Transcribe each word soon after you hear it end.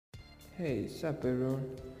Hey, sup everyone.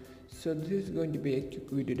 So this is going to be a quick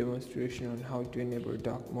video demonstration on how to enable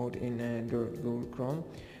dark mode in Android Google Chrome.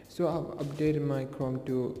 So I've updated my Chrome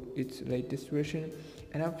to its latest version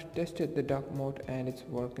and I've tested the dark mode and it's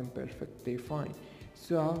working perfectly fine.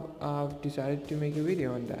 So I've decided to make a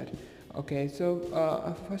video on that. Okay, so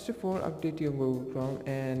first of all update your Google Chrome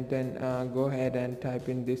and then go ahead and type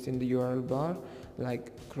in this in the URL bar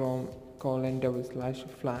like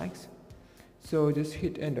chrome://flags. So just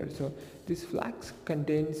hit enter. So this flags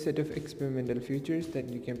contains set of experimental features that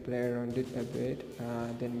you can play around it a bit.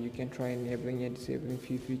 Then you can try enabling and disabling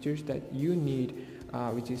few features that you need,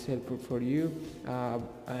 which is helpful for you,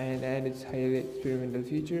 and it's highly experimental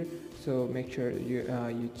feature, so make sure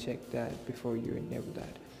you check that before you enable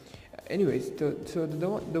that. Anyways,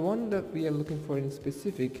 the one that we are looking for in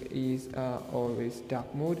specific is always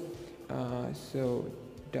dark mode. So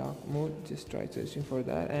dark mode, just try searching for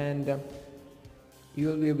that, and you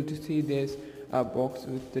will be able to see this box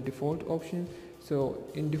with the default option. So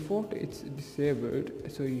in default it's disabled,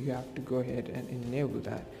 so you have to go ahead and enable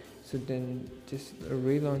that. So then just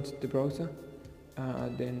relaunch the browser,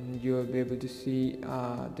 then you will be able to see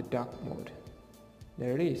the dark mode.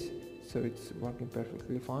 There it is. So it's working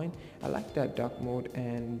perfectly fine. I like that dark mode,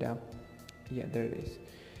 and yeah, there it is.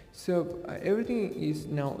 So everything is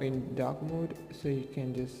now in dark mode, so you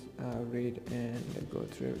can just read and go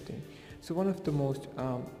through everything. So one of the most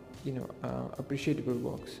appreciable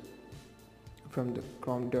works from the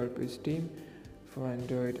Chrome developers team for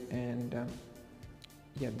Android, and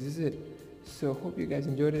yeah, this is it. So hope you guys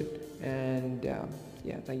enjoyed it, and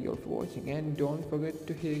yeah, thank you all for watching, and don't forget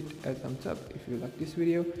to hit a thumbs up if you like this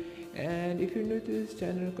video, and if you're new to this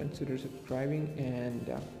channel, consider subscribing, and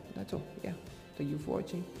that's all. Yeah, thank you for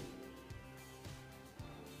watching.